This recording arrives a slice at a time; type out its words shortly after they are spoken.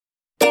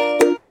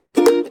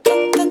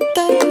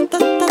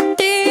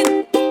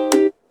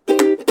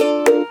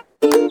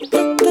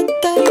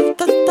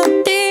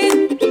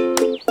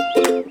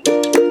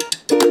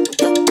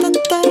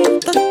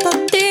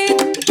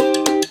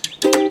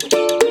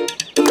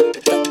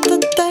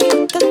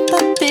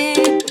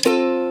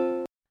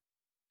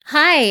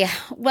Hi,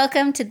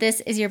 welcome to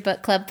This Is Your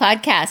Book Club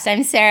podcast.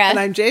 I'm Sarah. And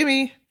I'm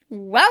Jamie.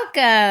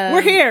 Welcome.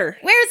 We're here.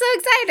 We're so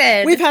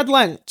excited. We've had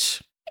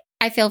lunch.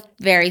 I feel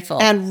very full.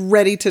 And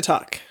ready to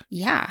talk.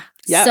 Yeah.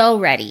 Yeah. So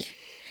ready.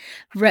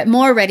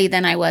 More ready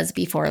than I was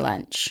before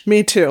lunch.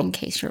 Me too. In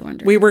case you're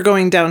wondering. We were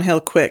going downhill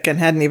quick and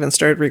hadn't even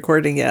started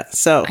recording yet.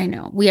 So I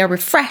know. We are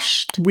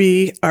refreshed.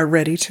 We are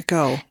ready to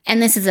go.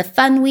 And this is a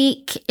fun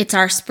week. It's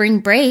our spring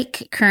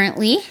break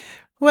currently.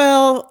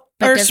 Well,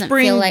 But our doesn't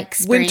spring, feel like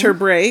spring. winter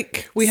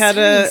break, we had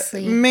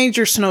Seriously. a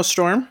major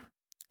snowstorm.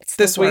 It's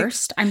this the week.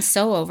 worst. I'm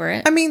so over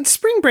it. I mean,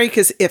 spring break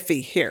is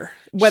iffy here,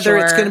 whether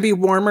it's Sure. going to be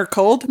warm or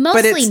cold, but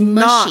Mostly it's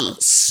mushy.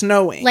 not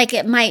snowing. Like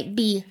it might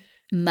be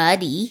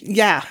muddy.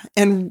 Yeah,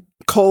 and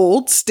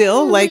cold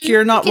still. Like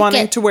you're not could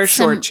wanting get to wear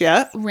some shorts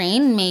yet.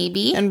 Rain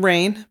maybe. And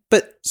rain,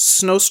 but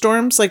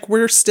snowstorms, like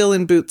we're still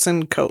in boots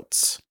and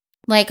coats.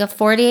 Like a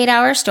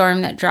 48-hour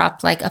storm that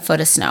dropped like a foot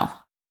of snow.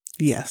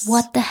 Yes.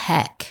 What the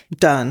heck?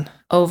 Done.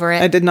 Over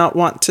it. I did not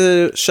want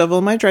to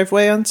shovel my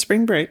driveway on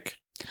spring break.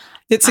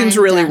 It seems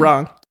I'm really done.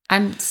 wrong.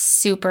 I'm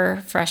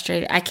super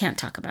frustrated. I can't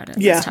talk about it.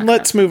 Yeah,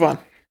 let's move on.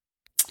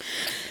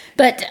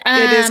 But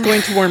It is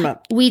going to warm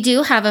up. we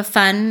do have a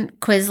fun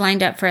quiz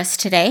lined up for us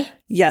today.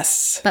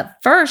 Yes. But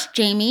first,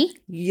 Jamie,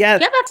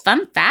 Yes. you have a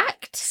fun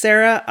fact.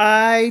 Sarah,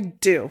 I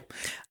do.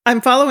 I'm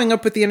following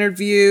up with the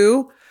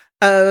interview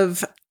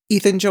of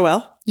Ethan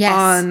Joel Yes.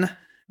 on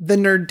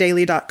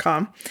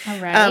thenerddaily.com. All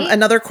right.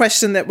 Another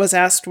question that was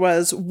asked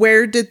was,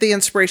 where did the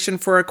inspiration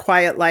for A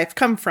Quiet Life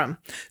come from?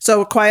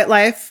 So A Quiet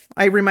Life,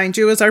 I remind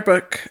you, is our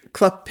book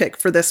club pick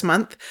for this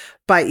month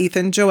by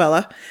Ethan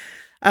Joella.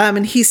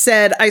 And he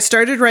said, I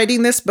started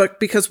writing this book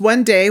because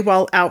one day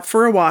while out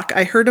for a walk,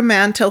 I heard a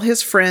man tell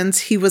his friends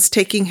he was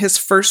taking his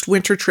first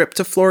winter trip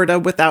to Florida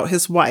without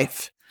his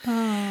wife.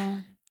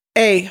 Oh.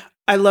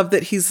 I love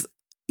that he's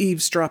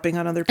eavesdropping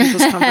on other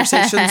people's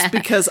conversations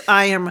because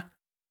I am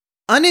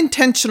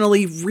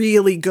unintentionally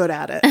really good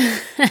at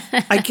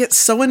it. I get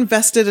so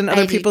invested in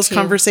other I do people's too.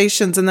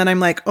 conversations and then I'm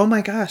like, oh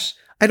my gosh,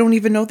 I don't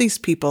even know these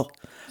people.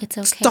 It's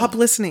okay. Stop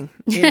listening.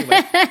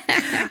 Anyway.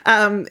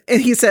 And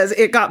he says,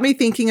 it got me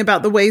thinking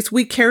about the ways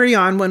we carry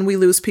on when we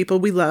lose people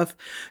we love.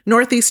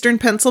 Northeastern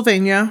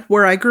Pennsylvania,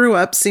 where I grew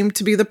up, seemed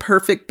to be the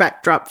perfect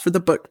backdrop for the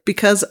book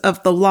because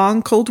of the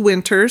long, cold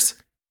winters.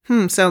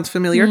 Sounds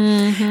familiar.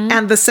 Mhm.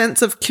 And the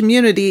sense of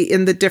community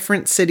in the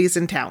different cities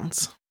and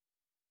towns.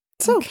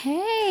 So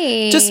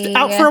Okay. just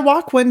out for a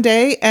walk one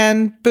day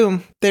and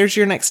boom, there's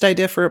your next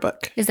idea for a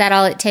book, Is that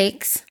all it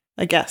takes?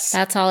 I guess.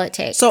 That's all it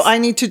takes. So I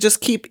need to just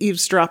keep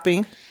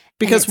eavesdropping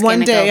because it's one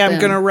gonna day go I'm boom.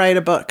 going to write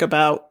a book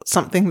about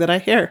something that I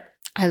hear.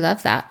 I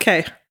love that.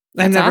 Okay. I'm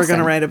That's never going awesome.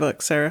 to write a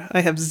book, Sarah. I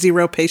have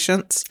zero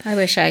patience. I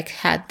wish I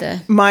had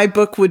the. My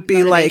book would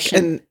be like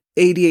Motivation. an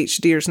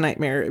ADHDer's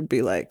nightmare. It would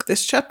be like,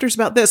 this chapter's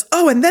about this.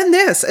 Oh, and then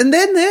this, and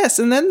then this,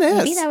 and then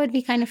this. Maybe that would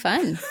be kind of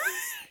fun.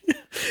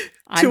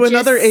 To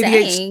another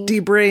saying.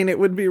 ADHD brain, it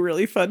would be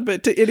really fun.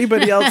 But to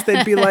anybody else,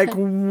 they'd be like,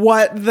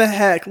 what the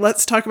heck?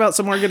 Let's talk about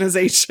some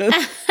organization.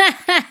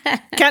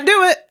 Can't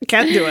do it.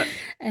 Can't do it.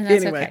 And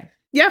that's Anyway. okay.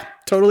 Yeah,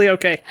 totally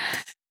okay.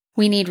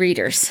 We need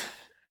readers.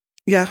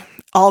 Yeah,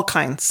 all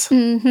kinds.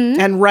 Mm-hmm.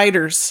 And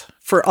writers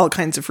for all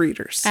kinds of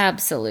readers.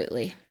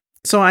 Absolutely.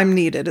 So I'm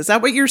needed. Is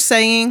that what you're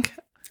saying?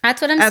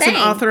 That's what I'm As saying.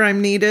 an author,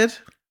 I'm needed?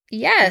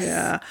 Yes.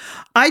 Yeah.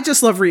 I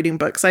just love reading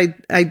books. I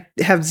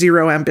have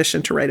zero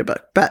ambition to write a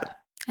book. But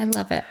I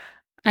love it.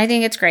 I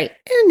think it's great.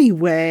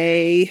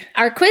 anyway,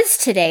 Our quiz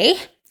today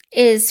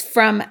is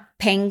from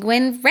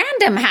Penguin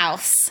Random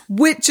House.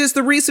 which is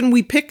the reason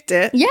we picked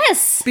it.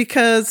 Yes.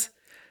 Because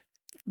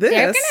this,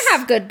 They're going to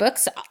have good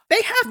books.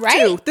 they have to.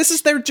 Right. This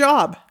is their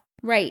job.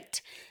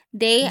 Right.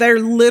 Their Their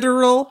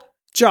literal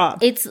job.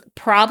 It's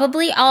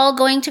probably all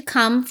going to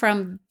come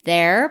from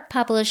their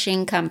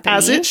publishing company.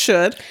 As it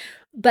should.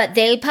 But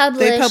they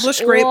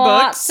publish great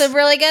lots books. of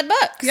really good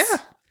books. Yeah.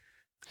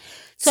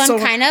 So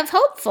I'm kind of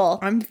hopeful.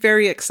 I'm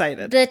very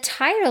excited. The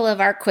title of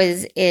our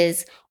quiz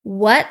is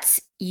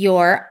What's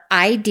Your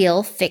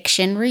Ideal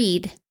Fiction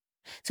Read?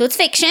 So it's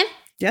fiction,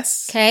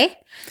 Yes. okay?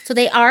 So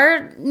they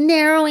are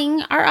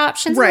narrowing our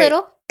options a Right.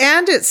 little.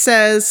 And it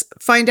says,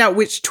 find out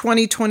which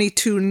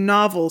 2022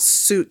 novel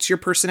suits your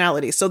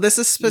personality. So this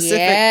is specific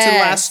Yes. to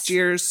last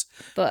year's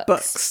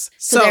books.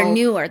 So they're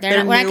newer.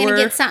 We're not going to newer.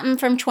 get something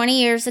from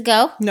 20 years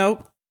ago,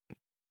 Nope.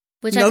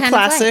 which I No kind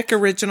classic, of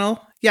like.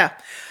 original. Yeah.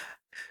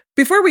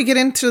 Before we get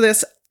into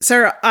this,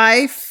 Sarah,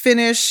 I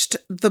finished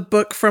the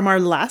book from our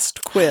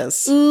last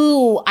quiz.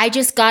 Ooh, I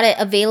just got it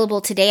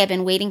available today. I've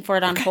been waiting for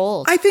it on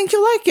hold. I think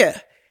you'll like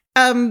it.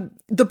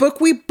 The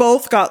book we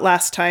both got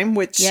last time,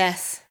 which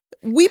Yes.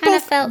 we Kind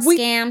of both felt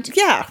scammed.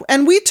 Yeah,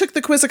 and we took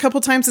the quiz a couple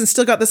times and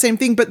still got the same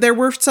thing. But there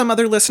were some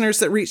other listeners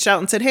that reached out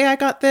and said, "Hey, I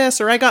got this,"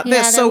 or "I got Yeah,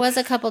 this." there So was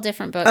a couple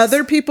different books.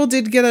 other people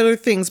did get other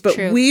things, but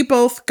True. we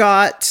both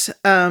got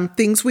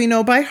Things We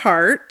Know by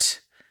Heart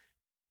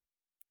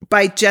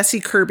by Jessie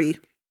Kirby.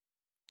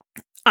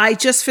 I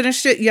just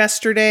finished it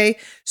yesterday.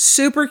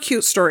 Super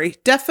cute story.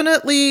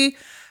 Definitely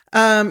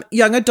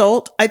young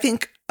adult. I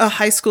think a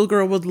high school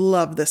girl would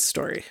love this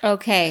story.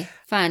 Okay,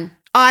 fun.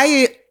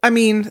 I I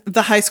mean,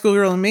 the high school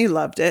girl in me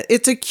loved it.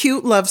 It's a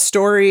cute love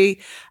story.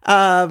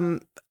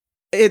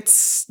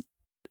 It's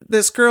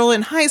this girl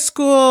in high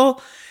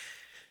school.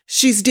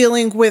 She's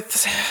dealing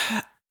with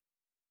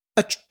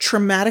a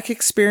traumatic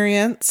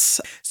experience.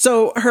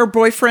 So her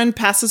boyfriend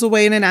passes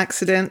away in an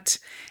accident,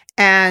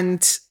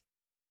 and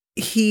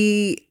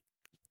he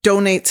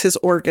donates his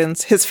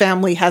organs. His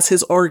family has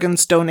his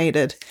organs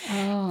donated.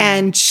 Oh.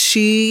 And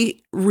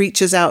she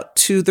reaches out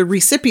to the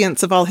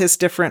recipients of all his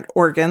different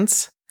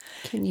organs.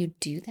 Can you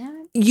do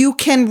that? You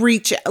can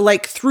reach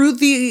like through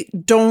the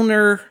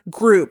donor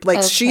group.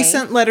 Like she Okay.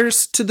 sent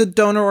letters to the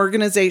donor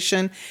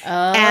organization.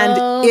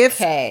 And if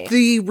Okay.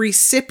 the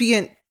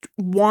recipient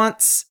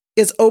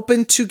is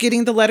open to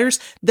getting the letters,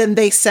 then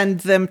they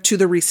send them to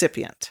the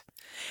recipient.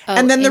 Oh,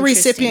 And then the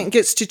interesting. recipient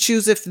gets to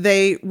choose if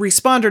they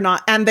respond or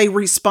not, and they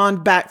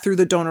respond back through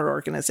the donor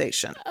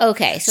organization.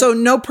 Okay. So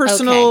no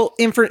personal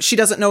info. She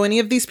doesn't know any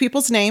of these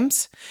people's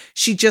names.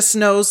 She just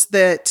knows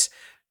that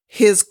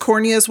his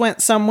corneas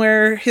went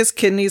somewhere, his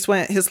kidneys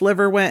went, his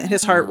liver went,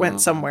 his heart went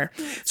somewhere.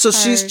 So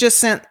she's hard. just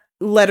sent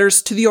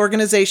letters to the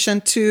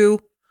organization to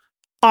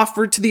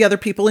offer to the other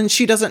people, and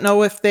she doesn't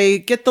know if they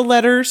get the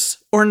letters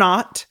or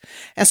not.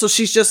 And so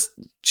she just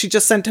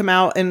sent him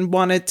out and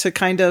wanted to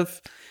kind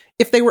of,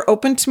 if they were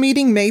open to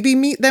meeting, maybe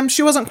meet them.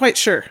 She wasn't quite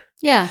sure.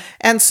 Yeah.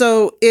 And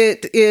so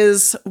it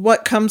is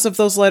what comes of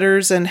those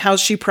letters and how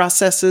she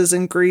processes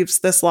and grieves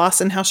this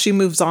loss and how she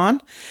moves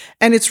on.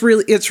 And it's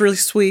really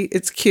sweet.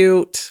 It's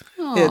cute.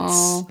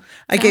 Aw,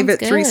 I gave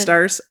it sounds 3 good.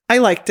 stars. I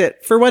liked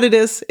it for what it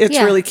is. It's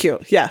Yeah. really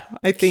cute. Yeah.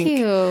 I think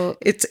Cute.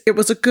 it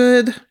was a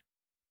good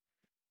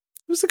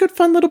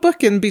fun little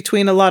book in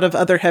between a lot of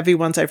other heavy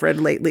ones I've read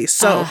lately.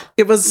 So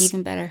it was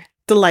Even better.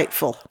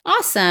 delightful.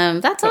 Awesome.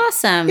 That's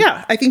awesome.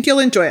 Yeah. I think you'll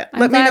enjoy it.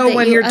 I'm Let me glad know that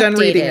when you you're done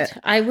reading updated.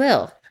 it. I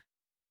will.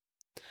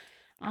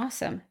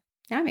 Awesome.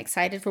 Now I'm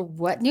excited for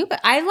what new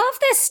book. I love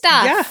this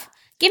stuff. Yeah.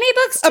 Give me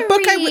books to A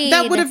book read.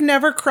 that would have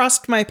never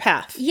crossed my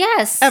path.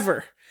 Yes.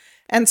 Ever.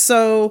 And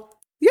so,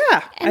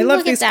 yeah, And I love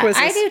look at these that.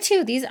 quizzes. I do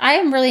too. I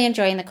am really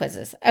enjoying the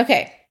quizzes.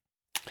 Okay.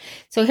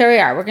 So here we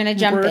are. We're going to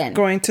jump We're in.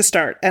 going to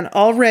start. And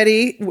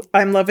already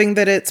I'm loving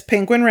that it's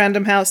Penguin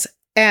Random House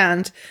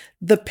and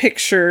the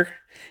picture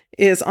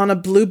is on a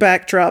blue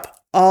backdrop,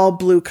 all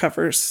blue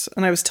covers.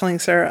 And I was telling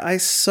Sarah, I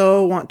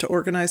so want to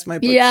organize my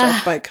bookshelf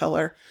Yeah. by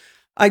color.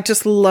 I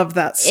just love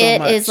that so It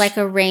much. is like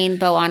a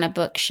rainbow on a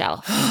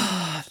bookshelf.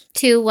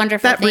 Two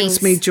wonderful that things.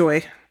 brings me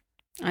joy.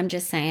 I'm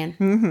just saying.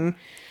 Mm-hmm.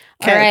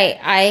 All right.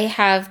 I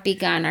have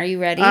begun. Are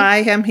you ready? I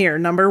am here.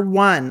 Number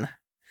 1.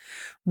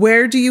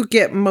 Where do you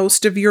get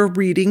most of your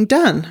reading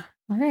done?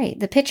 All right.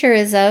 The picture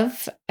is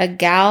of a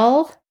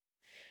gal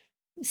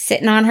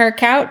sitting on her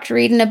couch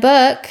reading a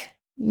book,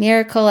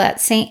 Miracle at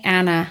St.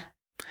 Anna.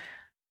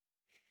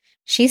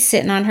 She's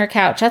sitting on her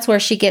couch. That's where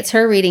she gets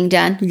her reading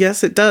done.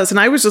 Yes, it does. And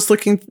I was just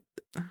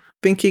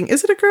thinking,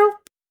 is it a girl?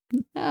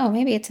 Oh,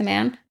 maybe it's a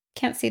man.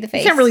 Can't see the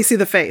face. You can't really see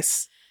the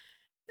face.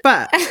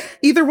 But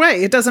either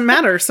way, it doesn't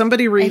matter.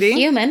 Somebody reading. A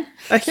human.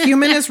 A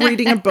human is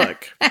reading a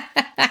book.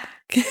 That's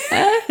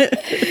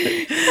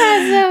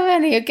so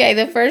funny. Okay,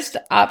 the first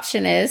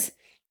option is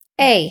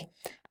A.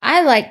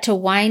 I like to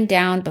wind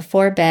down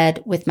before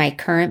bed with my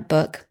current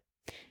book.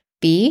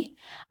 B.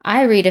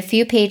 I read a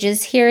few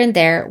pages here and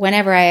there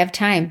whenever I have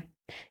time.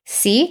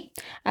 C.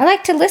 I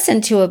like to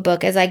listen to a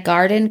book as I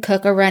garden,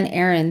 cook, or run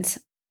errands.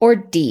 Or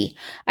D.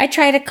 I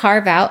try to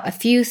carve out a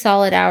few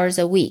solid hours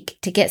a week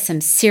to get some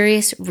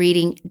serious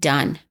reading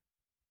done.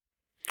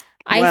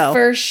 Well. I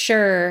for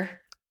sure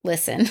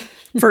listen.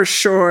 For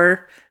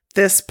sure,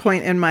 this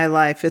point in my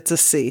life, it's a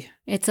C.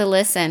 It's a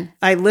listen.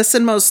 I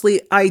listen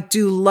mostly. I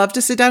do love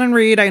to sit down and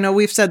read. I know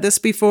we've said this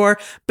before,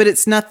 but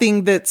it's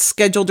nothing that's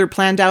scheduled or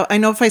planned out. I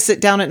know if I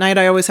sit down at night,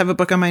 I always have a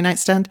book on my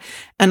nightstand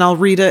and I'll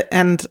read it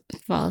and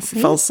Fall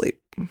asleep. fall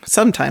asleep.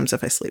 Sometimes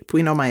if I sleep,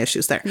 we know my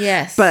issues there.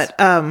 Yes. But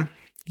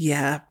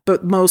yeah,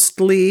 but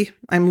mostly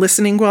I'm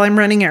listening while I'm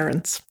running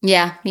errands.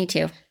 Yeah, me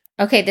too.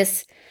 Okay,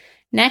 this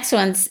next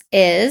one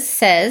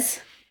says,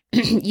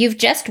 you've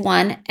just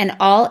won an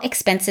all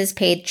expenses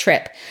paid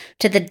trip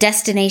to the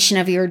destination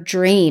of your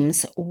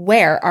dreams.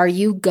 Where are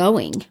you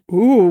going?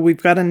 Ooh,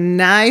 we've got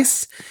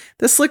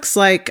this looks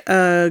like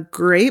a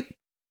grape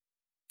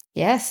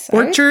Yes,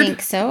 orchard. I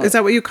think so. Is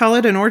that what you call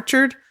it? An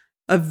orchard?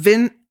 a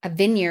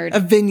vineyard? A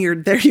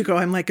vineyard. There you go.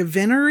 I'm like a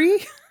vinery.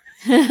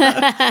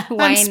 I'm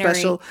Winery.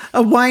 special.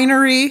 A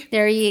winery.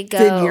 There you go.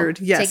 Vineyard,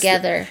 yes.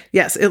 Together.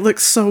 Yes, it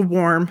looks so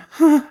warm.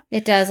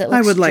 It does. It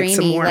I looks would like dreamy,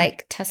 some warm.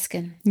 like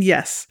Tuscan.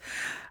 Yes.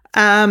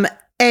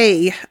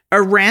 A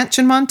ranch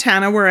in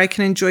Montana where I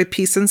can enjoy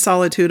peace and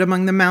solitude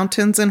among the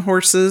mountains and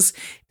horses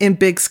in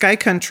Big Sky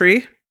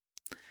Country.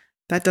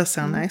 That does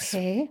sound nice.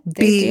 Okay.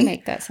 They B, do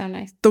make that sound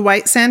nice. The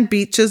white sand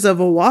beaches of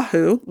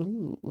Oahu.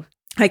 Ooh.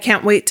 I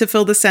can't wait to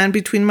feel the sand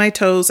between my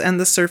toes and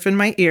the surf in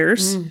my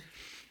ears. Mm.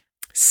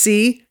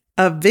 C,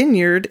 a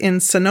vineyard in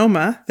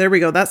Sonoma. There we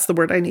go. That's the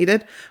word I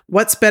needed.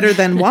 What's better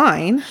than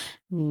wine?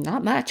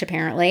 Not much,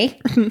 apparently.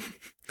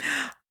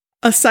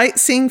 A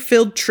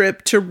sightseeing-filled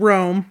trip to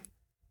Rome.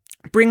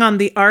 Bring on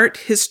the art,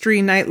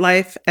 history,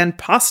 nightlife, and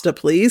pasta,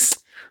 please.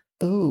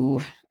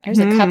 Ooh, there's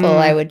a couple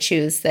I would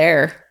choose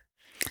there.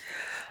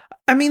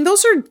 I mean,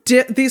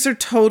 these are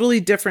totally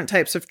different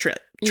types of trips.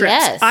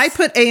 Yes. I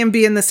put A and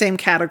B in the same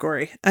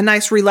category. A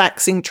nice,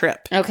 relaxing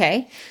trip.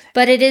 Okay.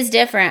 But it is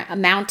different.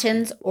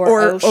 Mountains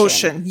or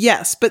ocean.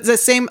 Yes. But the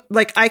same,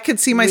 like I could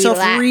see myself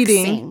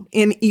reading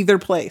in either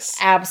place.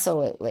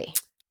 Absolutely.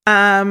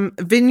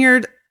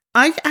 Vineyard,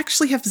 I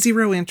actually have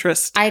zero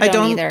interest. I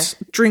don't either.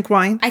 Drink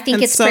wine. I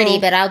think it's pretty,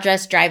 but I'll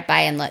just drive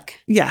by and look.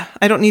 Yeah.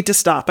 I don't need to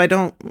stop. I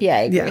don't. Yeah,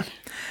 I agree. Yeah.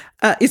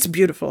 It's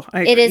beautiful.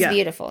 It is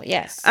beautiful.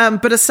 Yes.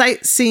 But a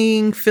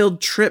sightseeing filled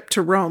trip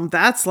to Rome,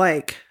 that's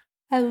like,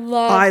 I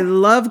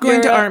love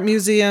going to art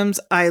museums.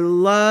 I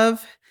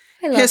love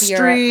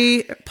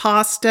history, Europe.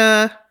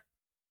 pasta.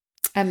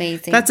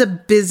 Amazing. That's a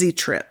busy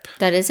trip.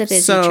 That is a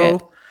busy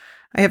trip.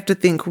 I have to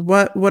think,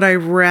 what would I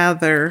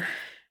rather?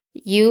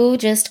 You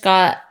just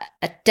got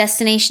a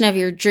destination of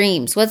your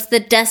dreams. What's the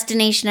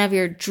destination of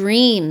your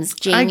dreams,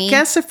 Jamie? I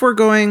guess if we're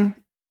going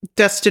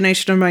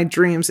destination of my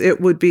dreams,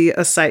 it would be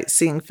a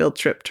sightseeing field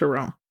trip to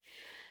Rome.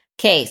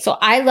 Okay, so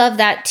I love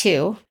that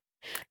too,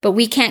 but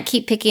we can't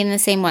keep picking the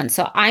same one.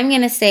 So I'm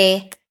going to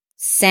say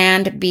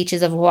sand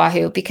beaches of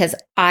Oahu because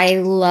I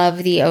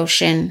love the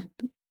ocean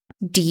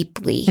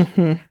deeply.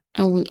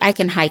 And I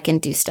can hike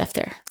and do stuff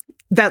there.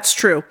 That's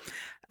true.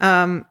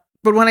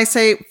 But when I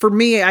say, for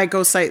me, I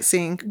go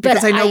sightseeing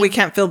because I know we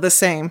can't feel the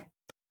same.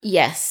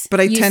 Yes. But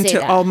I tend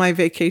to, all my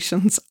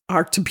vacations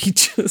are to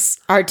beaches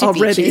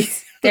already.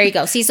 Beaches. There you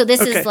go. See, so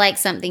this is like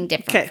something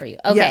different for you.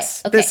 Okay.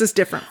 Yes, this is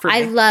different for me.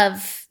 I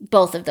love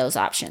both of those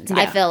options. Yeah,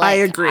 I feel like I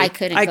agree.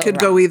 I could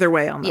go either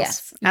way on this.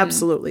 Yes.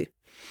 Absolutely.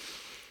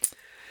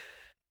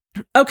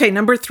 Okay,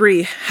 number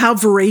 3. How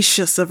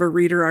voracious of a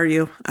reader are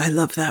you? I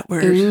love that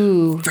word.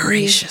 Ooh.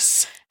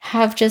 Voracious.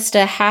 Have just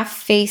a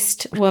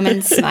half-faced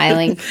woman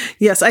smiling.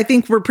 Yes, I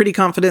think we're pretty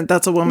confident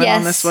that's a woman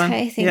on this one.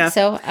 I think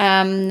so.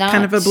 Not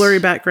kind of a blurry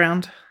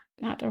background.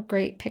 Not a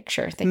great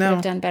picture. They could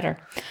have done better.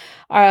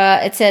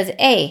 It says,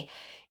 A,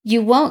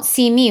 you won't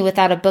see me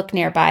without a book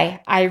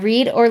nearby. I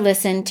read or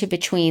listen to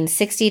between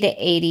 60 to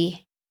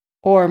 80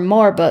 or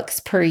more books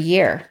per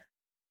year.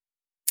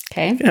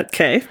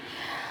 Okay.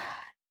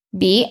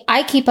 B,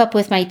 I keep up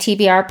with my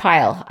TBR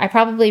pile. I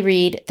probably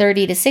read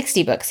 30 to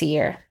 60 books a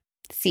year.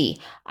 C,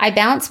 I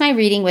balance my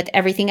reading with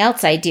everything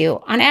else I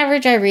do. On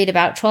average, I read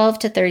about 12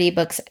 to 30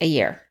 books a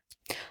year.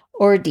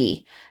 Or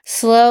D,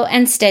 slow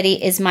and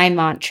steady is my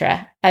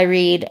mantra. I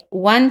read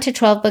 1 to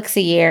 12 books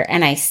a year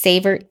and I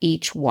savor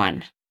each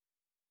one.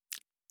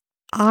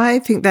 I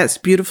think that's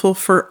beautiful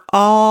for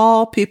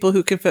all people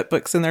who can fit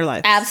books in their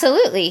lives.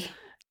 Absolutely.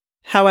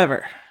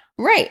 However.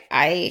 Right.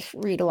 I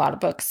read a lot of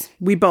books.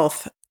 We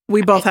both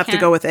have to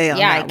go with A on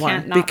that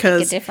one.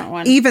 Because a different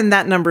one. Even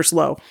that number's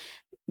low.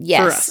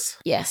 Yes. For us.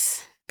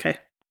 Yes. Okay.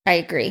 I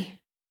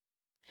agree.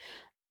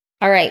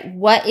 All right.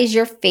 What is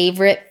your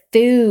favorite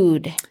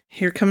food?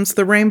 Here comes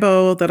the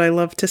rainbow that I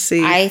love to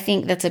see. I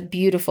think that's a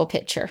beautiful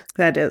picture.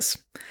 That is.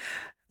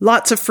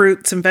 Lots of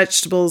fruits and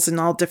vegetables in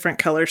all different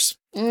colors.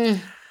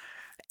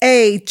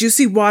 A,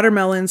 juicy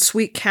watermelon,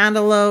 sweet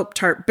cantaloupe,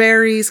 tart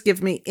berries.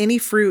 Give me any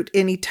fruit,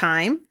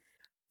 anytime.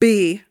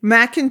 B,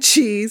 mac and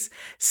cheese,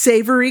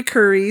 savory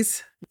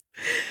curries.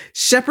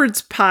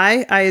 Shepherd's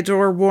pie. I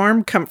adore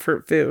warm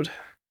comfort food.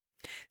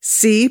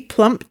 C,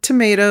 plump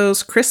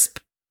tomatoes, crisp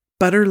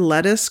butter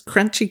lettuce,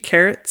 crunchy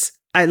carrots.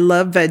 I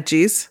love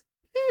veggies.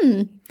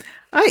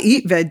 I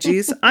eat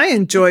veggies. I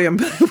enjoy them,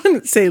 but I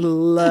wouldn't say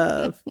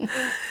love.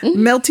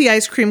 Melty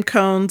ice cream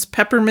cones,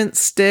 peppermint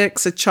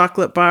sticks, a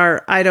chocolate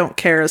bar. I don't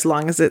care as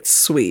long as it's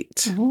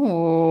sweet.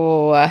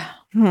 Oh,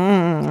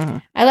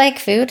 I like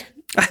food.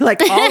 I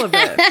like all of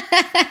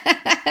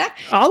it.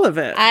 All of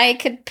it. I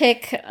could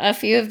pick a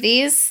few of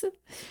these.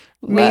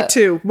 Me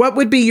too. What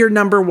would be your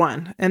number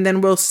 1? And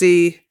then we'll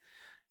see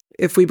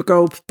if we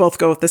both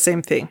go with the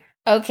same thing.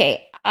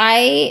 Okay.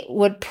 I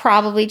would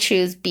probably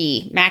choose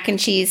B, mac and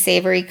cheese,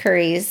 savory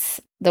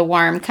curries, the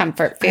warm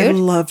comfort food. I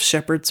love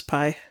shepherd's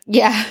pie.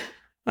 Yeah.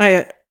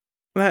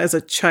 That is a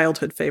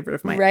childhood favorite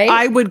of mine. Right?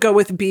 I would go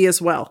with B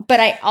as well.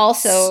 But I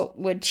also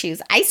would choose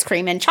ice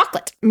cream and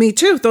chocolate. Me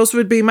too. Those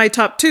would be my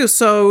top 2.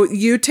 So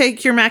you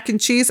take your mac and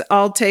cheese,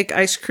 I'll take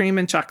ice cream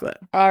and chocolate.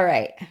 All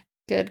right.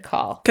 Good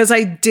call. Because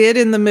I did,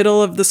 in the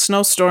middle of the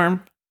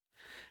snowstorm,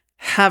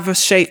 have a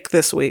shake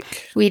this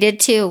week. We did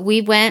too.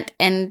 We went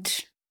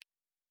and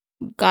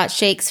got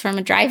shakes from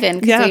a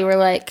drive-in because we were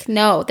like,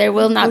 no, there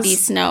will not be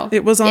snow.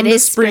 It was on the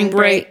spring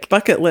break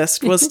bucket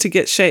list was to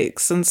get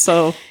shakes. And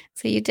so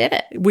you did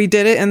it. We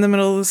did it in the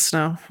middle of the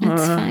snow.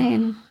 It's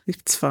fine.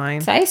 It's fine.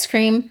 It's ice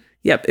cream.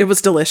 Yep. It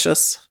was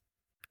delicious.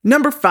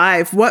 Number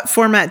 5, what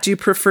format do you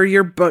prefer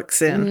your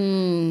books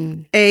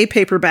in? A,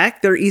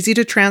 paperback. They're easy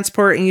to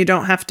transport and you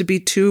don't have to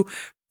be too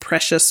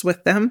precious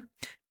with them.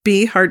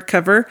 B,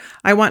 hardcover.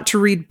 I want to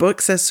read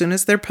books as soon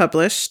as they're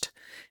published.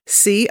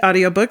 C,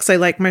 audiobooks. I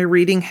like my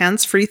reading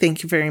hands-free.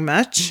 Thank you very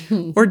much.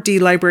 Or D,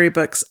 library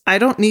books. I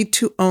don't need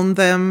to own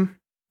them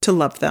to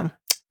love them.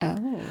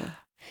 Oh.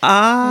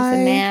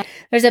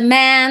 There's a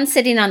man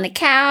sitting on the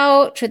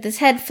couch with his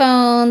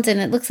headphones, and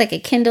it looks like a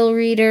Kindle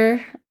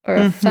reader or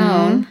a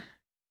phone.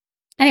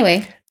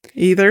 Anyway,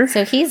 Either.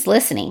 so he's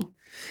listening.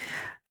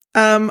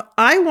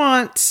 I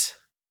want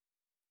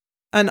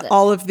an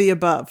all of the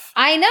above.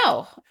 I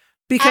know.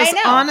 Because I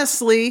know.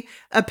 honestly,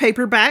 a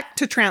paperback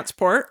to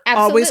transport,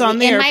 Absolutely. always on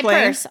the in airplane.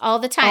 my purse all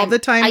the time. All the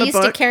time, I a used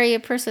to book. carry a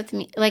purse with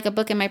me, like a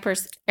book in my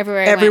purse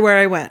everywhere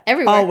I went.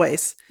 Everywhere.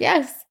 Always.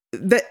 Yes.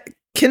 The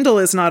Kindle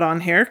is not on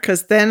here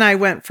because then I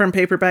went from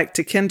paperback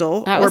to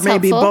Kindle, That or was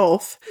maybe helpful.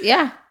 both.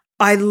 Yeah.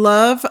 I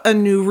love a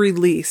new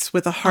release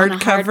with a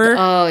hardcover.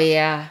 Oh,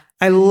 yeah.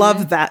 I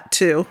love that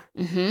too.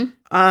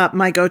 Mm-hmm.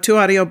 My go-to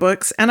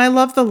audiobooks, and I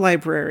love the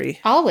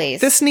library.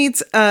 Always. This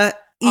needs a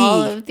E.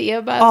 All of the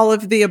above. All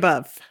of the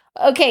above.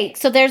 Okay,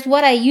 so there's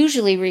what I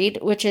usually read,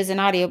 which is an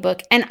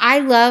audiobook. And I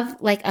love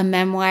like a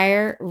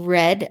memoir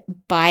read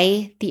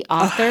by the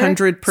author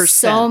 100%.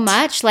 so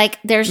much. Like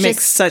there's Makes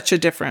just such a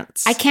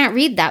difference. I can't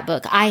read that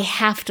book. I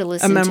have to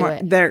listen to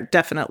it. There,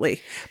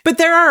 definitely. But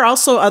there are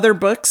also other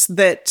books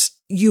that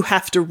you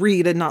have to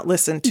read and not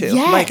listen to.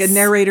 Yes. Like a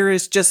narrator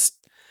is just...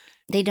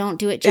 They don't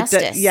do it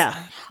justice.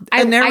 Yeah.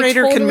 A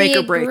narrator can make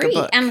or break a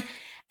book.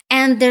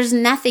 And there's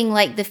nothing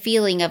like the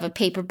feeling of a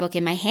paper book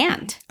in my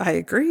hand. I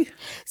agree.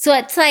 So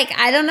it's like,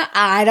 I don't know.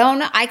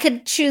 I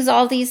could choose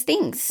all these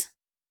things.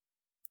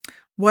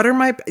 What are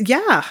my...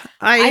 Yeah.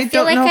 I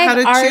feel don't like know how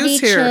I've to already choose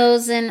here.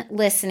 chosen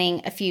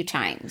listening a few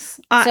times.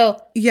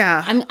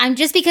 Yeah. I'm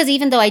just because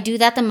even though I do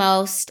that the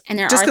most, and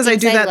there Just are because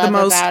things I do that love the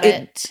most, about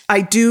it.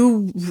 I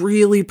do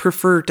really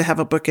prefer to have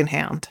a book in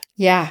hand.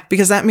 Yeah.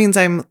 Because that means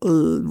I'm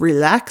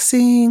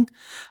relaxing.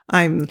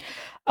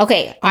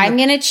 Okay, I'm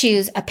going to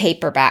choose a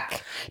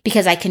paperback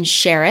because I can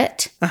share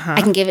it. Uh-huh.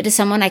 I can give it to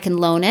someone. I can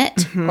loan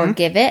it or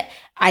give it.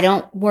 I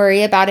don't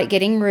worry about it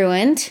getting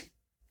ruined.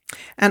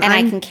 And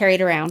I can carry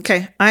it around.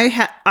 Okay.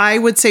 I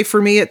would say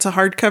for me, it's a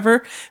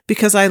hardcover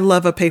because I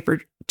love a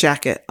paper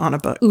jacket on a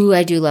book. Ooh,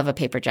 I do love a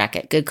paper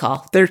jacket. Good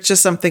call. There's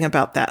just something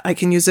about that. I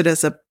can use it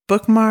as a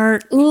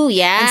bookmark. Ooh,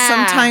 yeah. And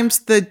sometimes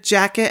the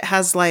jacket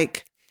has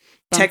like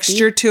Bumpy.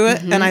 Texture to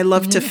it. And I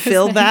love to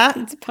feel that.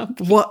 It's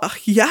bumpy. Well,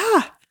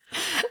 yeah.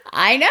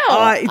 I know.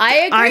 I agree.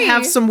 I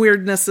have some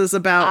weirdnesses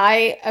about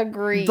I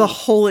agree. the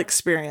whole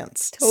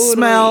experience.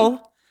 Totally.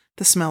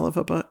 The smell of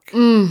a book.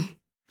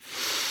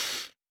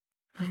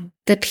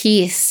 The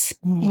peace.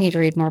 I need to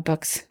read more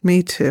books.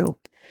 Me too.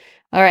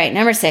 All right,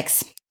 number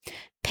 6.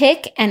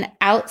 Pick an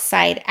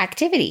outside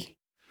activity.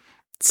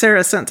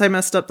 Sarah, since I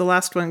messed up the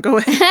last one, go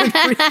ahead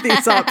and read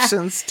these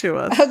options to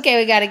us. Okay,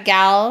 we got a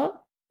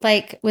gal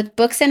like with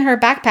books in her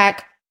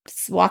backpack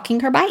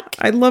walking her bike.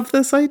 I love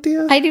this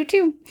idea. I do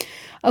too.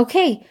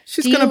 Okay.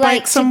 She's going to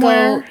bike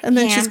somewhere and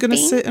then she's going to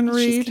sit and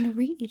read. She's going to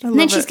read. I And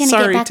then love she's it. going to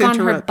Sorry get back to on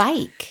her interrupt.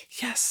 bike.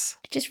 Yes.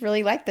 I just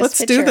really like this Let's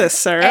picture. do this,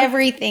 Sarah.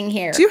 Everything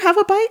here. Do you have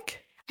a bike?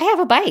 I have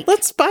a bike.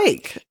 Let's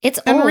bike. It's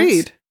and old,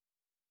 read.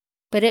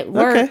 but it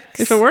works. Okay.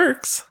 If it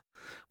works,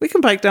 we can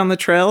bike down the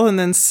trail and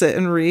then sit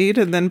and read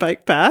and then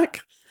bike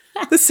back.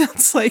 This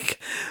sounds like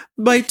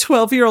my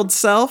 12-year-old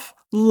self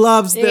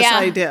loves this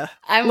idea.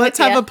 Let's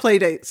have a play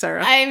date,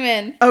 Sarah. I'm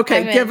in.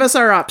 Okay, give us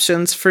our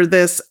options for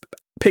this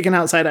pick an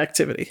outside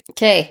activity.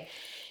 Okay.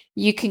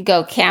 You could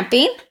go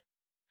camping,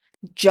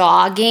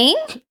 jogging,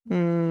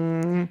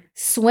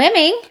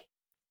 swimming,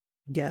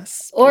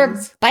 yes, or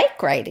please.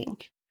 bike riding.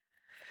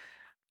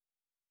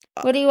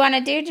 What do you want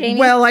to do, Jamie?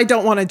 Well, I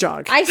don't want to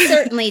jog. I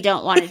certainly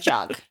don't want to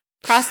jog.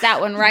 Cross that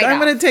one right I'm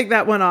off. going to take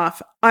that one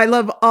off. I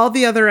love all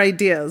the other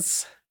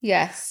ideas.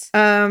 Yes.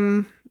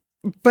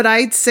 But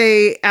I'd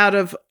say out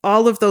of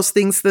all of those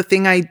things, the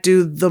thing I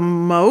do the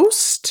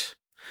most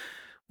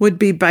would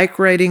be bike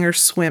riding or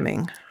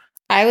swimming.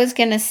 I was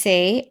going to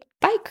say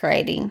bike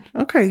riding.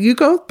 Okay, you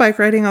go with bike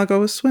riding, I'll go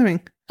with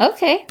swimming.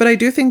 Okay. But I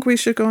do think we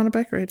should go on a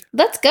bike ride.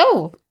 Let's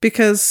go.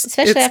 Because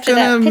Especially it's after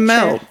that going to picture.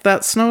 melt.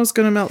 That snow is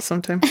going to melt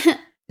sometime.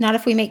 Not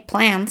if we make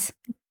plans.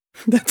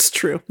 That's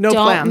true. No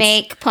Don't plans.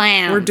 make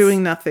plans. We're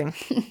doing nothing.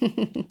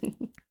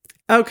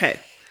 Okay.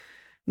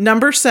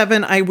 Number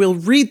 7, I will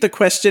read the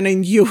question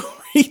and you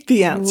read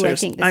the answers. Ooh, I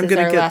think this I'm is going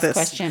our to get last this.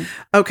 question.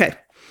 Okay.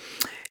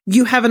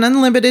 You have an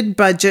unlimited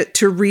budget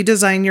to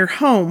redesign your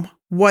home.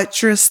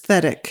 What's your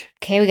aesthetic?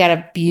 Okay, we got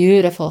a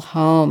beautiful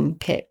home,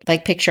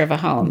 picture of a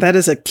home. That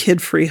is a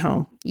kid-free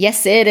home.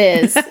 Yes, it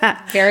is.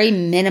 Very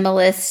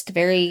minimalist,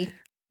 very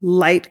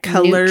light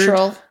colored.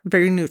 Neutral.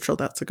 Very neutral.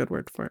 That's a good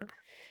word for it.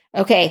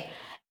 Okay.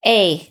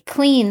 A,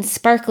 clean,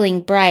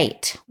 sparkling,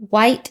 bright,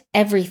 white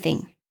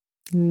everything.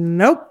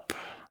 Nope.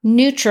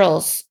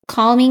 Neutrals,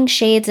 calming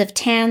shades of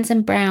tans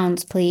and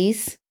browns,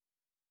 please.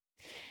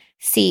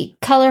 C,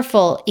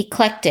 colorful,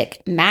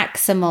 eclectic,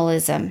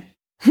 maximalism.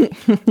 I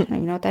don't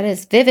even know what that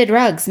is. Vivid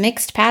rugs,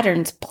 mixed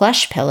patterns,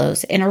 plush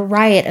pillows, in a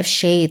riot of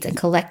shades and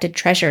collected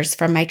treasures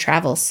from my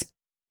travels.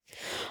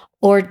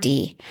 Or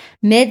D,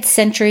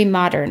 mid-century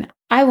modern.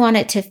 I want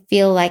it to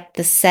feel like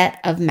the set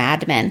of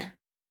Mad Men.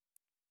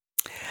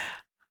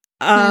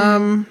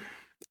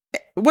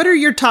 What are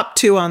your top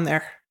 2 on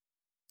there?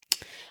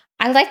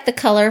 I like the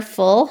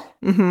colorful.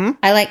 Mm-hmm.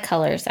 I like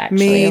colors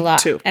actually a lot.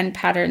 Too. And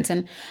patterns.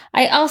 And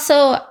I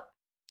also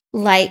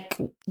like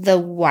the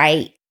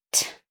white.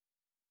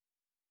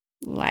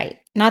 light.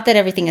 Not that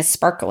everything is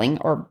sparkling,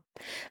 but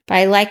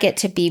I like it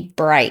to be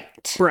bright.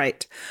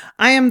 Bright.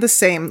 I am the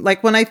same.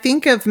 Like when I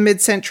think of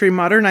mid-century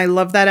modern, I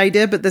love that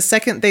idea. But the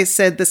second they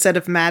said the set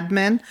of Mad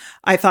Men,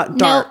 I thought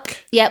dark. Nope.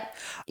 Yep.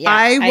 Yeah,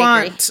 I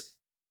want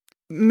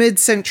agree.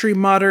 mid-century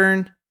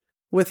modern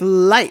with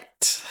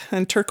light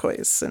and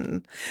turquoise.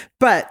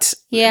 But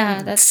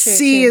Yeah, that's true.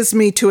 C too. is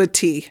me to a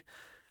T.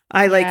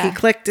 I like Yeah.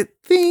 eclectic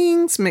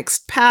things,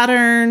 mixed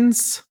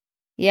patterns,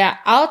 Yeah,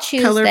 I'll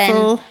choose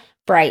colorful. then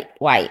bright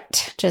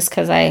white, just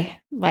because I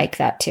like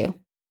that too.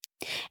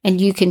 And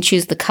you can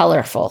choose the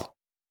colorful.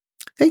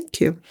 Thank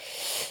you.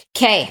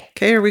 Okay.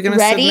 Okay, are we going to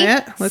Ready?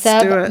 submit? Let's do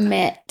it.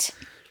 Submit.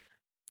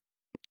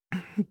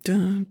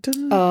 Dun,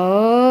 dun.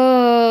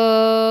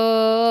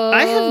 Oh.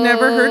 I have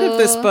never heard of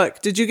this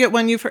book. Did you get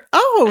one you've heard?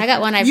 Oh, I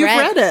got one I've you've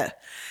read. it.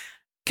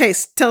 Okay,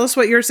 tell us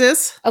what yours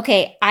is.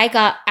 Okay, I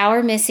got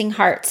Our Missing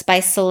Hearts by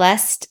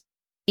Celeste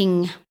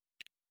Ng.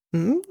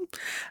 Mm.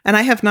 And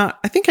I have not.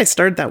 I think I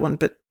started that one,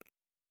 but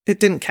it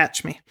didn't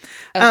catch me.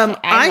 Okay,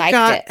 I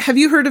liked it. Have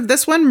you heard of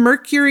this one?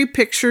 Mercury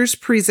Pictures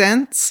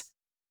presents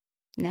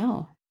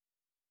No.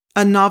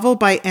 a novel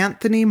by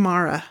Anthony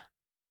Mara.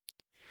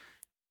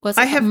 Was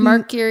I it have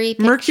Mercury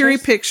Pictures? Mercury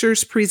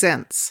Pictures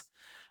presents.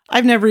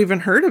 I've never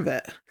even heard of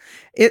it.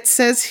 It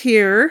says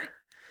here,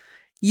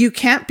 you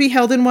can't be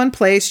held in one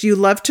place. You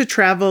love to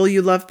travel.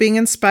 You love being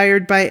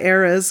inspired by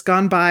eras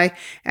gone by,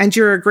 and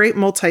you're a great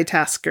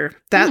multitasker.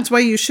 That's why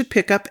you should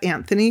pick up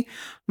Anthony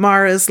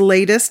Mara's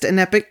latest, an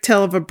epic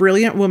tale of a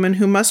brilliant woman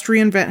who must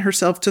reinvent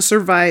herself to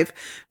survive,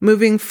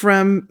 moving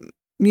from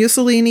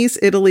Mussolini's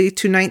Italy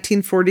to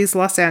 1940s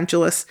Los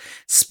Angeles,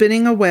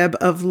 spinning a web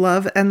of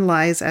love and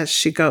lies as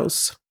she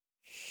goes.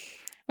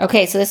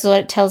 Okay, so this is what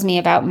it tells me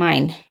about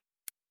mine.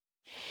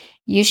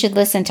 You should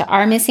listen to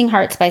Our Missing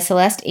Hearts by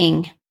Celeste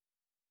Ng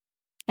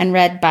and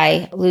read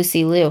by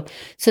Lucy Liu.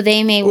 So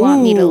they may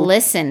want me to Ooh.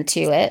 listen to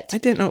it. I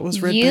didn't know it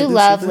was read by You Lucy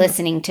love Liu.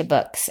 listening to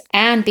books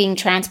and being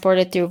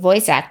transported through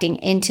voice acting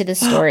into the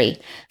story.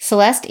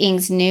 Celeste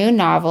Ng's new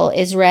novel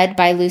is read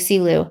by Lucy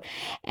Liu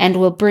and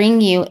will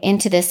bring you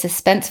into this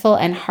suspenseful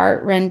and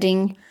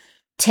heartrending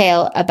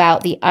tale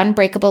about the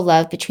unbreakable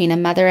love between a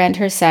mother and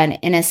her son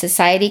in a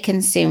society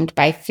consumed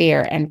by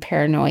fear and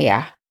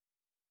paranoia.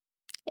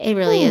 It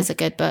really is a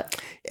good book.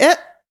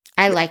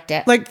 I liked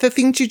it. Like the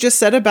things you just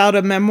said about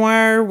a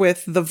memoir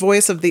with the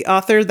voice of the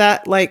author,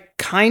 that like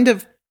kind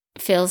of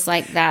Feels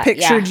like that.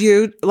 pictured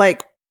you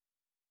like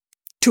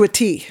to a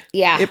T.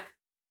 Yeah.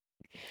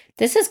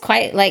 This is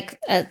quite like,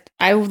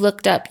 I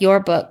looked up your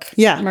book,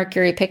 Yeah.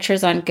 Mercury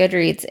Pictures on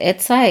Goodreads.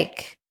 It's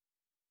like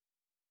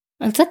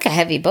a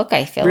heavy book,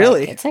 I feel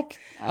Really? like. It's like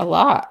a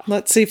lot.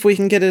 Let's see if we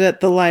can get it at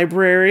the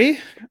library.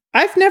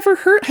 I've never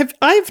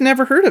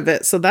heard of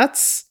it. So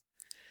that's,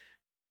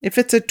 if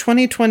it's a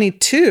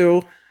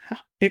 2022,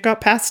 it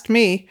got past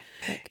me.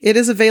 It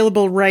is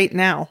available right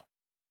now.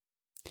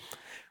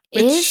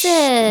 Is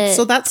it?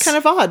 So that's kind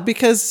of odd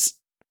because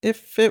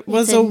if it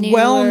was It's a newer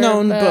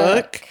well-known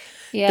book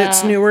Yeah.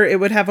 that's newer, it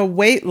would have a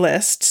wait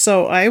list.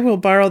 So I will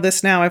borrow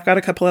this now. I've got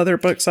a couple other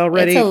books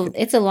already,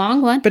 It's a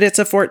long one. but it's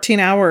a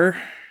 14-hour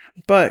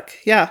book.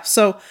 Yeah.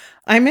 So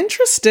I'm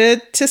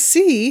interested to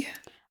see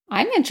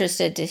I'm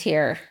interested to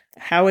hear.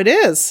 how it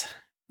is.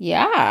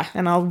 Yeah.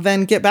 And I'll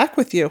then get back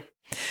with you.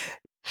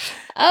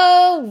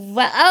 Oh,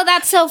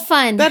 that's so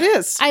fun. That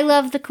is. I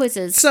love the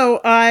quizzes. So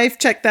I've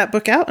checked that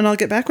book out and I'll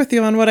get back with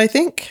you on what I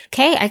think.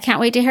 Okay, I can't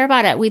wait to hear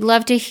about it. We'd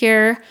love to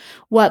hear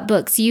what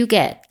books you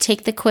get.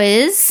 Take the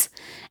quiz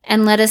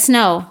and let us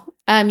know.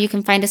 You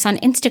can find us on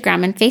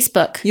Instagram and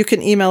Facebook. You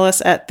can email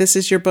us at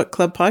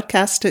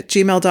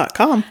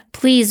thisisyourbookclubpodcast@gmail.com.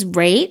 Please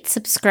rate,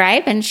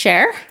 subscribe, and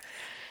share.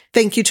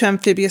 Thank you to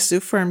Amphibious Zoo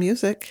for our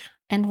music.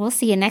 And we'll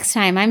see you next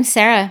time. I'm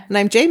Sarah. And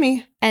I'm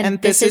Jamie.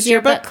 And this is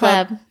your book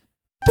club.